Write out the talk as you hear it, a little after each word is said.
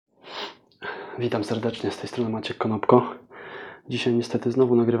Witam serdecznie, z tej strony Maciek Konopko. Dzisiaj niestety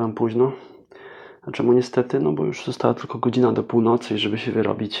znowu nagrywam późno. A czemu niestety? No bo już została tylko godzina do północy i żeby się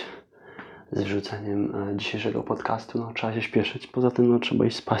wyrobić z wrzuceniem dzisiejszego podcastu, no trzeba się śpieszyć. Poza tym trzeba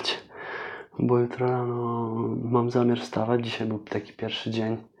iść spać, bo jutro rano mam zamiar wstawać. Dzisiaj był taki pierwszy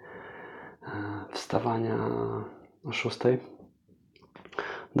dzień wstawania o 6.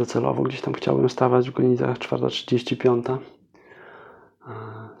 Docelowo gdzieś tam chciałbym wstawać w godzinach 4:35.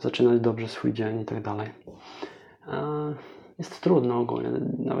 Zaczynać dobrze swój dzień i tak dalej. Jest trudno ogólnie,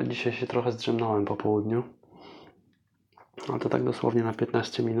 nawet dzisiaj się trochę zdrzemnąłem po południu, ale to tak dosłownie na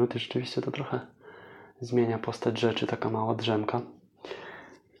 15 minut i rzeczywiście to trochę zmienia postać rzeczy, taka mała drzemka.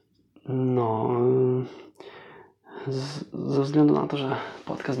 Ze względu na to, że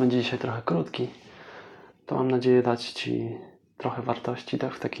podcast będzie dzisiaj trochę krótki, to mam nadzieję dać Ci trochę wartości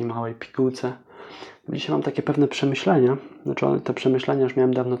tak w takiej małej pigułce. Dzisiaj mam takie pewne przemyślenia, te przemyślenia już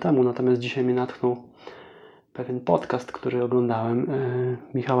miałem dawno temu, natomiast dzisiaj mnie natchnął pewien podcast, który oglądałem,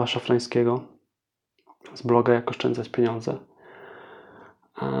 Michała Szafrańskiego z bloga Jak oszczędzać pieniądze.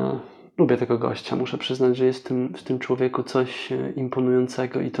 Lubię tego gościa, muszę przyznać, że jest w tym człowieku coś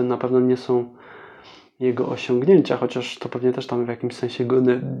imponującego i to na pewno nie są jego osiągnięcia, chociaż to pewnie też tam w jakimś sensie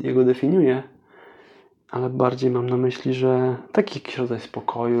jego definiuje, ale bardziej mam na myśli, że taki jakiś rodzaj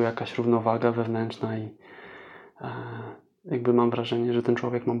spokoju, jakaś równowaga wewnętrzna i jakby mam wrażenie, że ten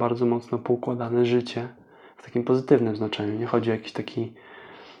człowiek ma bardzo mocno poukładane życie w takim pozytywnym znaczeniu. Nie chodzi o jakiś taki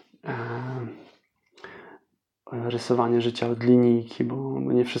rysowanie życia od linijki, bo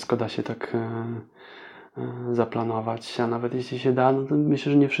nie wszystko da się tak zaplanować, a nawet jeśli się da, no to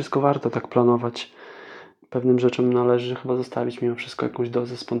myślę, że nie wszystko warto tak planować. Pewnym rzeczom należy chyba zostawić mimo wszystko jakąś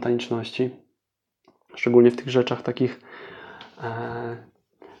dozę spontaniczności, szczególnie w tych rzeczach takich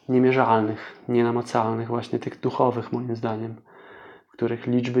niemierzalnych, nienamacalnych, właśnie tych duchowych moim zdaniem, w których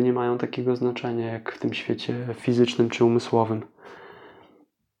liczby nie mają takiego znaczenia jak w tym świecie fizycznym czy umysłowym.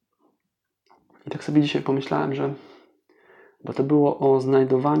 I tak sobie dzisiaj pomyślałem, bo to było o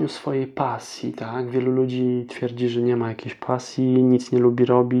znajdowaniu swojej pasji, tak? Wielu ludzi twierdzi, że nie ma jakiejś pasji, nic nie lubi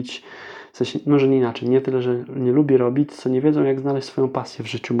robić. W sensie, może nie inaczej, nie tyle, że nie lubi robić, co nie wiedzą, jak znaleźć swoją pasję w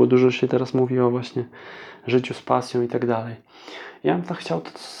życiu, bo dużo się teraz mówi o właśnie życiu z pasją i tak dalej. Ja bym tak chciał to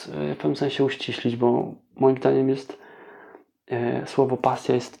w pewnym sensie uściślić, bo moim zdaniem słowo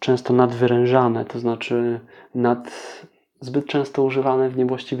pasja jest często nadwyrężane, to znaczy zbyt często używane w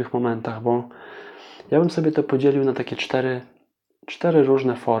niewłaściwych momentach, bo ja bym sobie to podzielił na takie cztery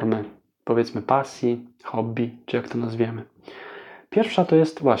różne formy, powiedzmy pasji, hobby, czy jak to nazwiemy. Pierwsza to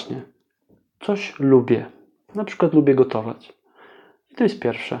jest właśnie coś lubię. Na przykład lubię gotować. I to jest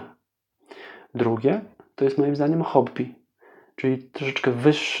pierwsze. Drugie to jest moim zdaniem hobby, czyli troszeczkę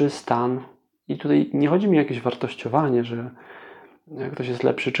wyższy stan. I tutaj nie chodzi mi o jakieś wartościowanie, że ktoś jest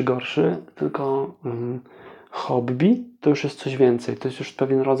lepszy czy gorszy, tylko hobby to już jest coś więcej. To jest już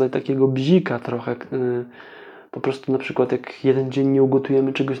pewien rodzaj takiego bzika trochę. Po prostu na przykład jak jeden dzień nie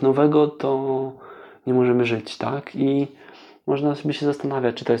ugotujemy czegoś nowego, to nie możemy żyć, tak? I można sobie się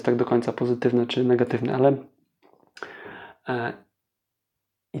zastanawiać, czy to jest tak do końca pozytywne, czy negatywne, ale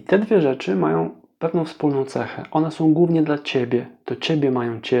i te dwie rzeczy mają pewną wspólną cechę. One są głównie dla Ciebie. To Ciebie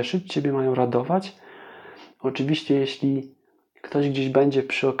mają cieszyć, Ciebie mają radować. Oczywiście jeśli ktoś gdzieś będzie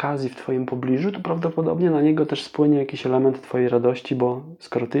przy okazji w Twoim pobliżu, to prawdopodobnie na niego też spłynie jakiś element Twojej radości, bo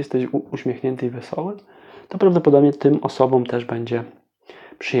skoro Ty jesteś uśmiechnięty i wesoły, to prawdopodobnie tym osobom też będzie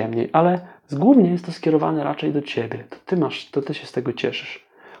przyjemniej. Ale głównie jest to skierowane raczej do Ciebie. To Ty się z tego cieszysz.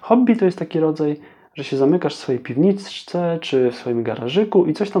 Hobby to jest taki rodzaj, że się zamykasz w swojej piwniczce czy w swoim garażyku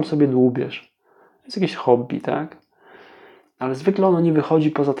i coś tam sobie dłubiesz. To jest jakieś hobby, tak? Ale zwykle ono nie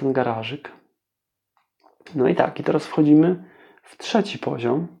wychodzi poza ten garażyk. No i tak, i teraz wchodzimy w trzeci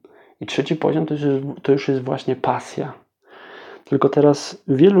poziom. I trzeci poziom to już jest właśnie pasja. Tylko teraz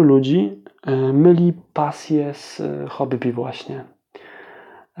wielu ludzi myli pasję z hobby właśnie.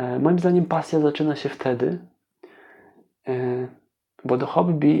 Moim zdaniem pasja zaczyna się wtedy, bo do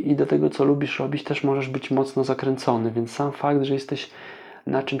hobby i do tego, co lubisz robić, też możesz być mocno zakręcony, więc sam fakt, że jesteś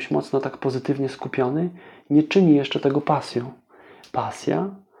na czymś mocno tak pozytywnie skupiony, nie czyni jeszcze tego pasją.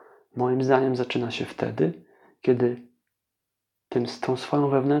 Pasja, moim zdaniem, zaczyna się wtedy, kiedy z tą swoją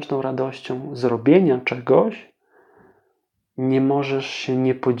wewnętrzną radością zrobienia czegoś nie możesz się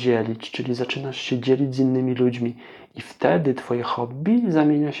nie podzielić, czyli zaczynasz się dzielić z innymi ludźmi i wtedy Twoje hobby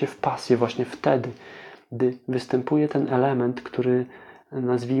zamienia się w pasję, właśnie wtedy, gdy występuje ten element, który,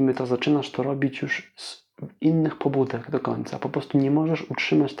 nazwijmy to, zaczynasz to robić już z innych pobudek do końca. Po prostu nie możesz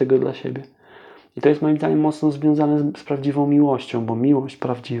utrzymać tego dla siebie. I to jest moim zdaniem mocno związane z prawdziwą miłością, bo miłość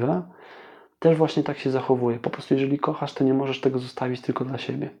prawdziwa też właśnie tak się zachowuje. Po prostu jeżeli kochasz, to nie możesz tego zostawić tylko dla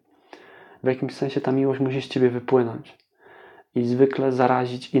siebie. w jakimś sensie ta miłość musi z ciebie wypłynąć i zwykle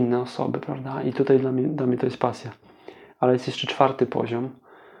zarazić inne osoby, prawda? I tutaj dla mnie to jest pasja. Ale jest jeszcze 4. poziom,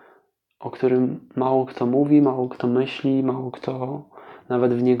 o którym mało kto mówi, mało kto myśli, mało kto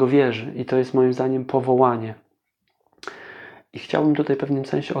nawet w niego wierzy. I to jest moim zdaniem powołanie. I chciałbym tutaj w pewnym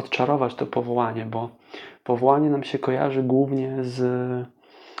sensie odczarować to powołanie, bo powołanie nam się kojarzy głównie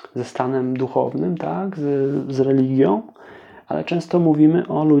ze stanem duchownym, tak? z religią, ale często mówimy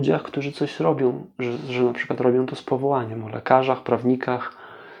o ludziach, którzy coś robią, że na przykład robią to z powołaniem, o lekarzach, prawnikach,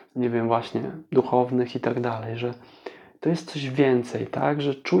 nie wiem, właśnie duchownych i tak dalej, że to jest coś więcej, tak?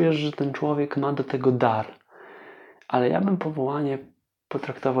 Że czujesz, że ten człowiek ma do tego dar. Ale ja bym powołanie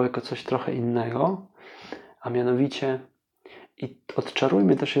potraktował jako coś trochę innego, a mianowicie i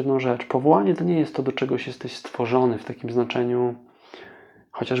odczarujmy też jedną rzecz. Powołanie to nie jest to, do czegoś jesteś stworzony w takim znaczeniu,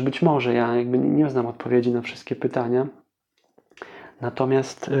 chociaż być może ja jakby nie znam odpowiedzi na wszystkie pytania.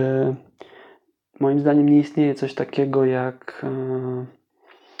 Natomiast moim zdaniem nie istnieje coś takiego jak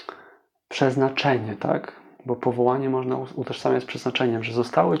przeznaczenie, tak? Bo powołanie można utożsamiać z przeznaczeniem, że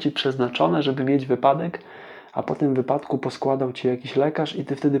zostało ci przeznaczone, żeby mieć wypadek, a po tym wypadku poskładał ci jakiś lekarz i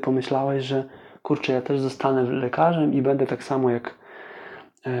ty wtedy pomyślałeś, że kurczę, ja też zostanę lekarzem i będę tak samo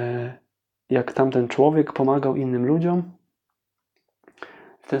jak tamten człowiek pomagał innym ludziom,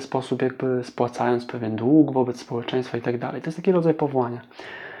 w ten sposób jakby spłacając pewien dług wobec społeczeństwa i tak dalej. To jest taki rodzaj powołania.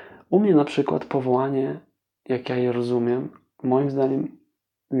 U mnie na przykład powołanie, jak ja je rozumiem, moim zdaniem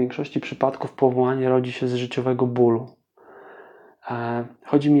w większości przypadków powołanie rodzi się z życiowego bólu.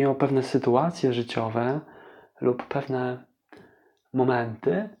 Chodzi mi o pewne sytuacje życiowe lub pewne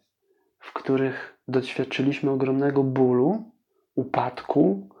momenty, w których doświadczyliśmy ogromnego bólu,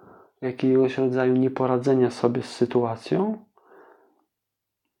 upadku, jakiegoś rodzaju nieporadzenia sobie z sytuacją,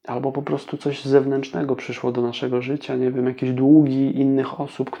 albo po prostu coś zewnętrznego przyszło do naszego życia, nie wiem, jakieś długi innych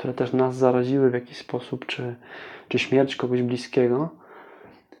osób, które też nas zaraziły w jakiś sposób, czy śmierć kogoś bliskiego.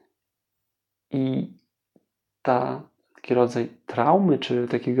 I taki rodzaj traumy, czy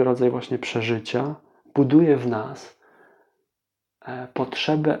takiego rodzaju właśnie przeżycia buduje w nas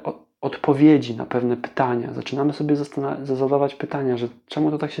potrzebę odpowiedzi na pewne pytania. Zaczynamy sobie zadawać pytania, że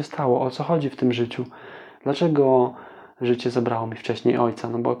czemu to tak się stało, o co chodzi w tym życiu, dlaczego życie zabrało mi wcześniej ojca,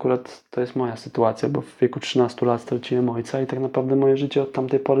 no bo akurat to jest moja sytuacja, bo w wieku 13 lat straciłem ojca i tak naprawdę moje życie od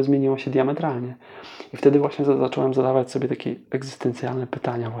tamtej pory zmieniło się diametralnie. I wtedy właśnie zacząłem zadawać sobie takie egzystencjalne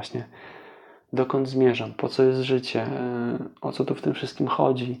pytania właśnie, dokąd zmierzam, po co jest życie, o co tu w tym wszystkim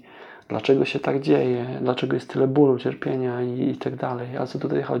chodzi, dlaczego się tak dzieje, dlaczego jest tyle bólu, cierpienia i tak dalej, o co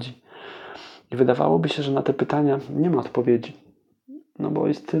tutaj chodzi. I wydawałoby się, że na te pytania nie ma odpowiedzi. No bo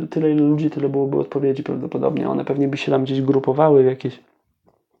jest tyle ludzi, tyle byłoby odpowiedzi prawdopodobnie. One pewnie by się tam gdzieś grupowały w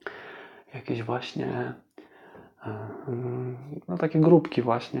jakieś właśnie no takie grupki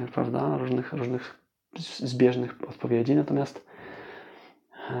właśnie, prawda, różnych zbieżnych odpowiedzi. Natomiast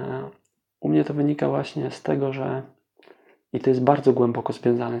u mnie to wynika właśnie z tego, że i to jest bardzo głęboko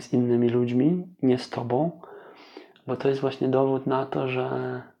związane z innymi ludźmi, nie z tobą, bo to jest właśnie dowód na to,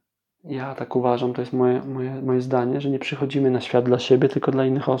 że ja tak uważam, to jest moje zdanie, że nie przychodzimy na świat dla siebie, tylko dla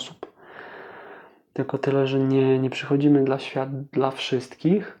innych osób. Tylko tyle, że nie przychodzimy na świat dla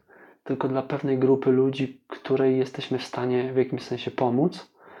wszystkich, tylko dla pewnej grupy ludzi, której jesteśmy w stanie w jakimś sensie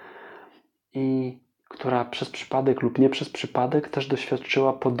pomóc i która przez przypadek lub nie przez przypadek też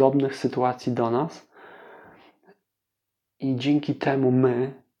doświadczyła podobnych sytuacji do nas. I dzięki temu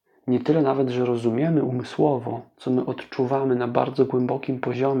my, nie tyle nawet, że rozumiemy umysłowo, co my odczuwamy na bardzo głębokim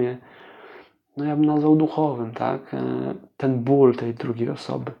poziomie, no ja bym nazwał duchowym, tak? Ten ból tej drugiej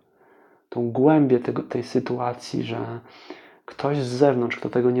osoby, tą głębię tej sytuacji, że ktoś z zewnątrz, kto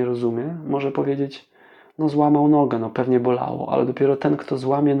tego nie rozumie, może powiedzieć, no złamał nogę, no pewnie bolało, ale dopiero ten, kto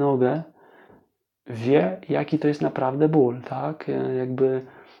złamie nogę, wie, jaki to jest naprawdę ból, tak? Jakby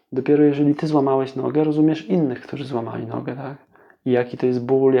dopiero jeżeli ty złamałeś nogę, rozumiesz innych, którzy złamali nogę, tak? I jaki to jest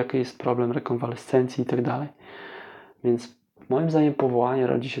ból, jaki jest problem rekonwalescencji i tak dalej. Więc moim zdaniem powołanie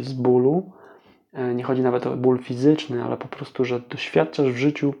rodzi się z bólu. Nie chodzi nawet o ból fizyczny, ale po prostu, że doświadczasz w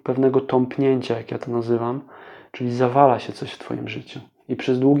życiu pewnego tąpnięcia, jak ja to nazywam, czyli zawala się coś w twoim życiu. I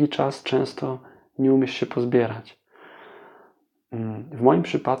przez długi czas często nie umiesz się pozbierać. W moim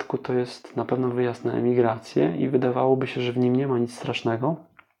przypadku to jest na pewno wyjazd na emigrację i wydawałoby się, że w nim nie ma nic strasznego.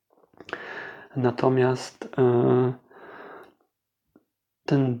 Natomiast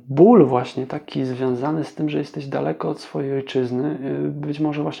ten ból właśnie taki związany z tym, że jesteś daleko od swojej ojczyzny, być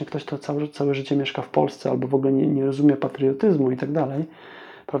może właśnie ktoś, kto całe życie mieszka w Polsce albo w ogóle nie rozumie patriotyzmu i tak dalej,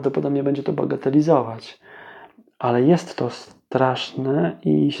 prawdopodobnie będzie to bagatelizować. Ale jest to straszne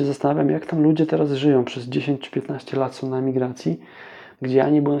i się zastanawiam, jak tam ludzie teraz żyją. Przez 10 czy 15 lat są na emigracji. gdzie ja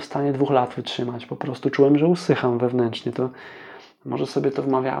nie byłem w stanie 2 lat wytrzymać. Po prostu czułem, że usycham wewnętrznie. To może sobie to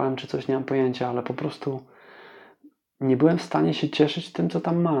wmawiałem, czy coś, nie mam pojęcia, ale po prostu nie byłem w stanie się cieszyć tym, co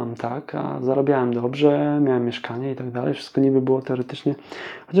tam mam, tak? A zarabiałem dobrze, miałem mieszkanie i tak dalej. Wszystko niby było teoretycznie.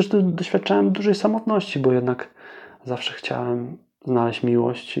 Chociaż doświadczałem dużej samotności, bo jednak zawsze chciałem znaleźć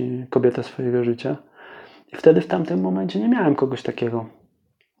miłość i kobietę swojego życia. I wtedy w tamtym momencie nie miałem kogoś takiego.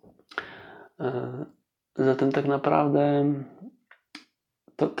 Zatem tak naprawdę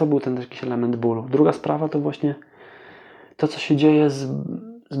to był ten jakiś element bólu. Druga sprawa to właśnie to, co się dzieje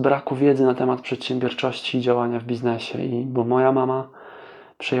z braku wiedzy na temat przedsiębiorczości i działania w biznesie. Bo moja mama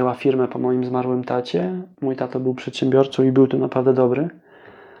przejęła firmę po moim zmarłym tacie. Mój tato był przedsiębiorcą i był tu naprawdę dobry.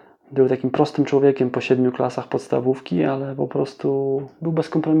 Był takim prostym człowiekiem po 7 klasach podstawówki, ale po prostu był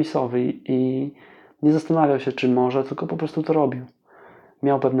bezkompromisowy i nie zastanawiał się, czy może, tylko po prostu to robił.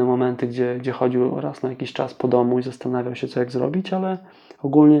 Miał pewne momenty, gdzie chodził raz na jakiś czas po domu i zastanawiał się, co jak zrobić, ale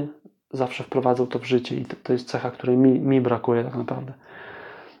ogólnie zawsze wprowadzał to w życie i to jest cecha, której mi brakuje tak naprawdę.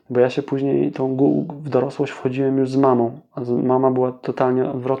 Bo ja się później w dorosłość wchodziłem już z mamą, a mama była totalnie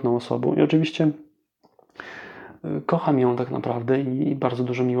odwrotną osobą i oczywiście kocham ją tak naprawdę i bardzo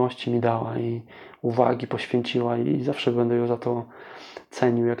dużo miłości mi dała i uwagi poświęciła i zawsze będę ją za to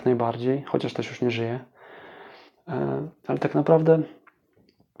cenił jak najbardziej, chociaż też już nie żyje. Ale tak naprawdę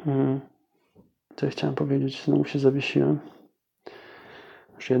co ja chciałem powiedzieć? Znowu się zawiesiłem.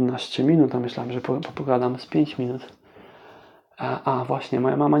 Już 11 minut, a myślałem, że pogadam z 5 minut. Właśnie,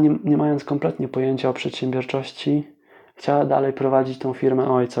 moja mama nie mając kompletnie pojęcia o przedsiębiorczości, chciała dalej prowadzić tą firmę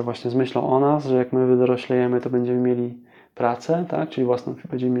ojca właśnie z myślą o nas, że jak my wydoroślejemy, to będziemy mieli pracę, tak? Czyli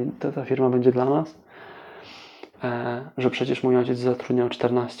ta firma będzie dla nas. Że przecież mój ojciec zatrudniał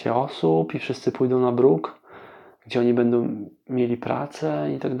 14 osób i wszyscy pójdą na bruk, gdzie oni będą mieli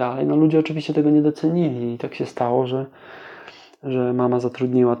pracę i tak dalej. No ludzie oczywiście tego nie docenili i tak się stało, że mama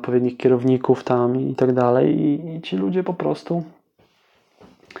zatrudniła odpowiednich kierowników tam i tak dalej i ci ludzie po prostu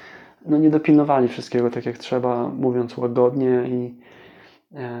nie dopilnowali wszystkiego tak jak trzeba, mówiąc łagodnie i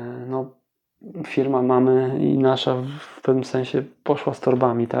firma mamy i nasza w pewnym sensie poszła z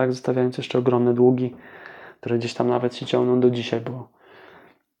torbami, tak? Zostawiając jeszcze ogromne długi, które gdzieś tam nawet się ciągną do dzisiaj, bo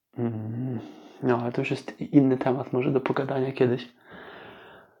ale to już jest inny temat, może do pogadania kiedyś.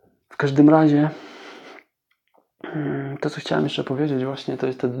 W każdym razie to, co chciałem jeszcze powiedzieć właśnie, to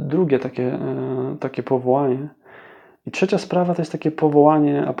jest to drugie takie powołanie. I trzecia sprawa to jest takie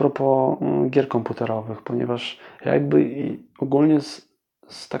powołanie a propos gier komputerowych, ponieważ ja jakby ogólnie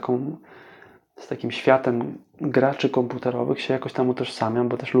z takim światem graczy komputerowych się jakoś tam utożsamiam,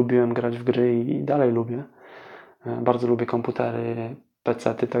 bo też lubiłem grać w gry i dalej lubię. Bardzo lubię komputery,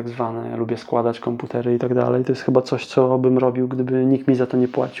 pecety tak zwane, ja lubię składać komputery i tak dalej. To jest chyba coś, co bym robił, gdyby nikt mi za to nie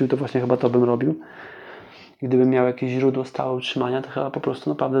płacił, to właśnie chyba to bym robił. Gdybym miał jakieś źródło stałe utrzymania, to chyba po prostu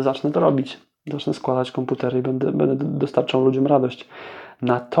naprawdę zacznę to robić. Zacznę składać komputery i będę dostarczał ludziom radość.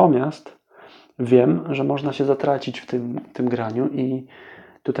 Natomiast wiem, że można się zatracić w tym graniu i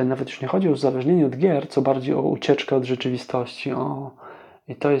tutaj nawet już nie chodzi o uzależnienie od gier, co bardziej o ucieczkę od rzeczywistości.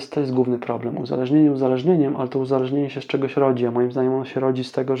 I to jest główny problem. Uzależnienie uzależnieniem, ale to uzależnienie się z czegoś rodzi, a moim zdaniem ono się rodzi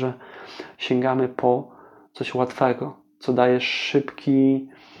z tego, że sięgamy po coś łatwego, co daje szybki...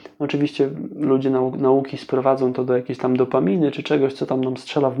 Oczywiście ludzie nauki sprowadzą to do jakiejś tam dopaminy, czy czegoś, co tam nam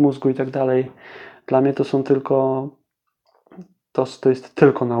strzela w mózgu i tak dalej. Dla mnie to są tylko... To jest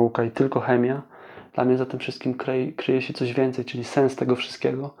tylko nauka i tylko chemia. Dla mnie za tym wszystkim kryje się coś więcej, czyli sens tego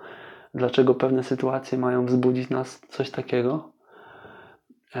wszystkiego. Dlaczego pewne sytuacje mają wzbudzić nas coś takiego,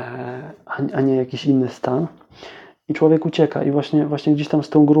 a nie jakiś inny stan. I człowiek ucieka. I właśnie gdzieś tam z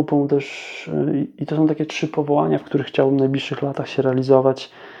tą grupą też... I to są takie 3 powołania, w których chciałbym w najbliższych latach się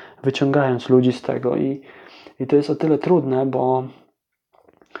realizować, wyciągając ludzi z tego. I to jest o tyle trudne, bo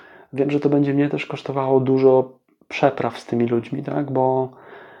wiem, że to będzie mnie też kosztowało dużo przepraw z tymi ludźmi, tak? Bo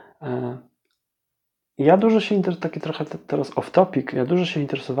ja dużo się taki trochę teraz off topic, ja dużo się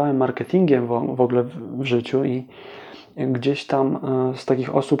interesowałem marketingiem w ogóle w życiu i gdzieś tam z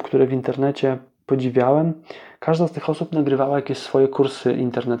takich osób, które w internecie podziwiałem, każda z tych osób nagrywała jakieś swoje kursy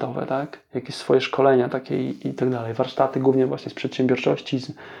internetowe, tak? Jakieś swoje szkolenia takie i tak dalej, warsztaty głównie właśnie z przedsiębiorczości,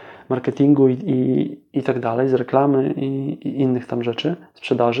 z marketingu i tak dalej, z reklamy i innych tam rzeczy,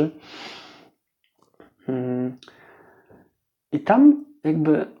 sprzedaży. I tam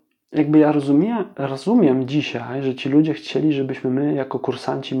jakby ja rozumiem dzisiaj, że ci ludzie chcieli, żebyśmy my jako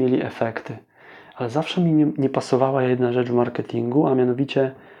kursanci mieli efekty. Ale zawsze mi nie pasowała jedna rzecz w marketingu, a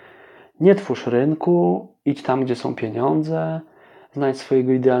mianowicie nie twórz rynku, idź tam, gdzie są pieniądze, znajdź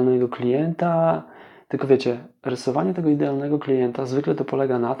swojego idealnego klienta. Tylko wiecie, rysowanie tego idealnego klienta zwykle to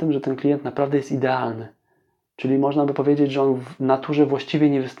polega na tym, że ten klient naprawdę jest idealny. Czyli można by powiedzieć, że on w naturze właściwie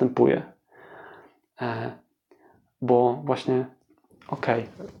nie występuje. Bo właśnie,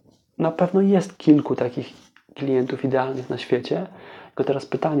 na pewno jest kilku takich klientów idealnych na świecie. Tylko teraz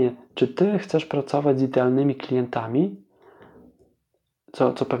pytanie, czy ty chcesz pracować z idealnymi klientami,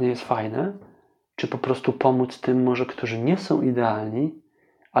 co pewnie jest fajne, czy po prostu pomóc tym może, którzy nie są idealni,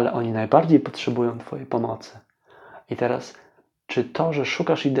 ale oni najbardziej potrzebują twojej pomocy. I teraz, czy to, że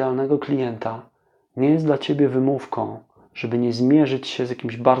szukasz idealnego klienta, nie jest dla ciebie wymówką, żeby nie zmierzyć się z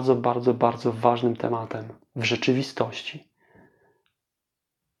jakimś bardzo, bardzo, bardzo ważnym tematem w rzeczywistości?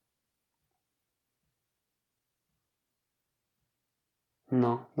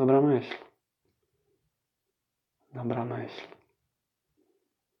 No, dobra myśl. Dobra myśl.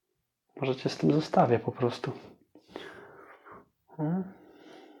 Może cię z tym zostawię po prostu.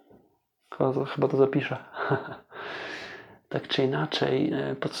 Chyba to zapiszę. Tak czy inaczej,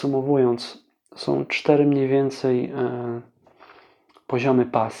 podsumowując, są 4 mniej więcej poziomy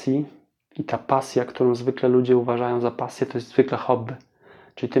pasji i ta pasja, którą zwykle ludzie uważają za pasję, to jest zwykle hobby.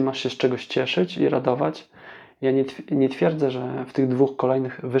 Czyli ty masz się z czegoś cieszyć i radować. Ja nie twierdzę, że w tych 2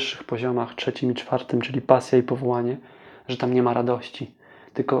 kolejnych wyższych poziomach, 3. i 4, czyli pasja i powołanie, że tam nie ma radości.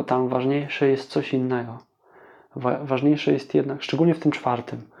 Tylko tam ważniejsze jest coś innego. Ważniejsze jest jednak, szczególnie w tym 4,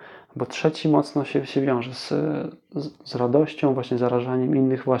 bo 3 mocno się wiąże z radością, właśnie zarażaniem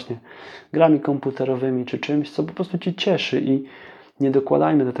innych właśnie grami komputerowymi czy czymś, co po prostu cię cieszy i nie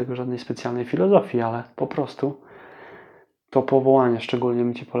dokładajmy do tego żadnej specjalnej filozofii, ale po prostu to powołanie szczególnie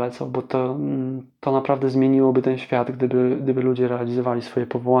bym ci polecał, bo to naprawdę zmieniłoby ten świat, gdyby ludzie realizowali swoje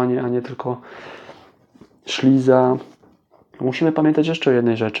powołanie, a nie tylko szli za... Musimy pamiętać jeszcze o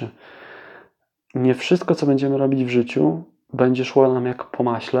jednej rzeczy. Nie wszystko, co będziemy robić w życiu, będzie szło nam jak po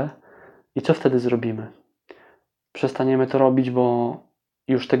maśle. I co wtedy zrobimy? Przestaniemy to robić, bo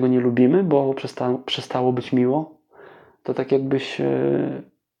już tego nie lubimy, bo przestało być miło? To tak jakbyś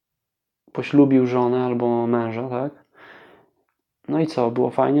poślubił żonę albo męża, tak? No i co? Było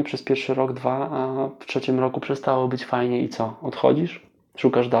fajnie przez pierwszy rok, 2, a w 3 roku przestało być fajnie i co? Odchodzisz?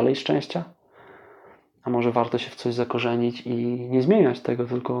 Szukasz dalej szczęścia? A może warto się w coś zakorzenić i nie zmieniać tego,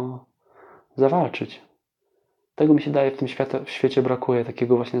 tylko zawalczyć? Tego mi się daje w tym świecie brakuje,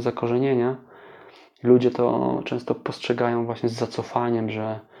 takiego właśnie zakorzenienia. Ludzie to często postrzegają właśnie z zacofaniem,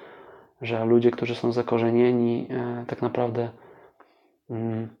 że ludzie, którzy są zakorzenieni, tak naprawdę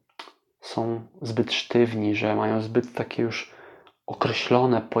są zbyt sztywni, że mają zbyt takie już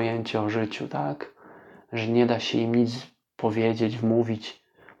określone pojęcie o życiu, tak? Że nie da się im nic powiedzieć, wmówić.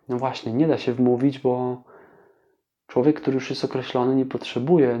 No właśnie, nie da się wmówić, bo człowiek, który już jest określony, nie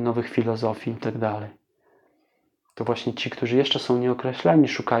potrzebuje nowych filozofii i tak dalej. To właśnie ci, którzy jeszcze są nieokreśleni,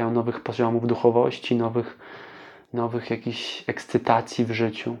 szukają nowych poziomów duchowości, nowych jakichś ekscytacji w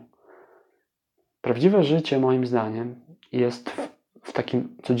życiu. Prawdziwe życie, moim zdaniem, jest w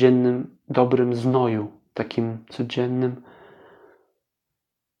takim codziennym, dobrym znoju, takim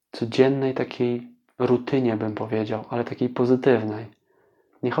codziennej takiej rutynie, bym powiedział, ale takiej pozytywnej.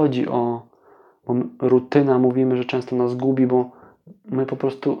 Nie chodzi o... Bo rutyna, mówimy, że często nas gubi, bo my po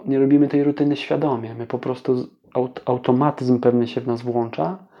prostu nie robimy tej rutyny świadomie. My po prostu automatyzm pewny się w nas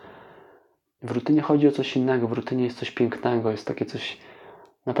włącza. W rutynie chodzi o coś innego. W rutynie jest coś pięknego, jest takie coś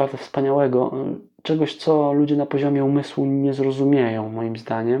naprawdę wspaniałego. Czegoś, co ludzie na poziomie umysłu nie zrozumieją, moim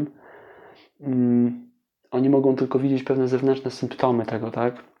zdaniem. Oni mogą tylko widzieć pewne zewnętrzne symptomy tego,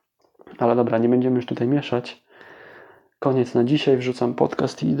 tak? Ale dobra, nie będziemy już tutaj mieszać. Koniec na dzisiaj, wrzucam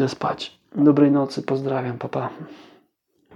podcast i idę spać. Dobrej nocy, pozdrawiam, pa pa.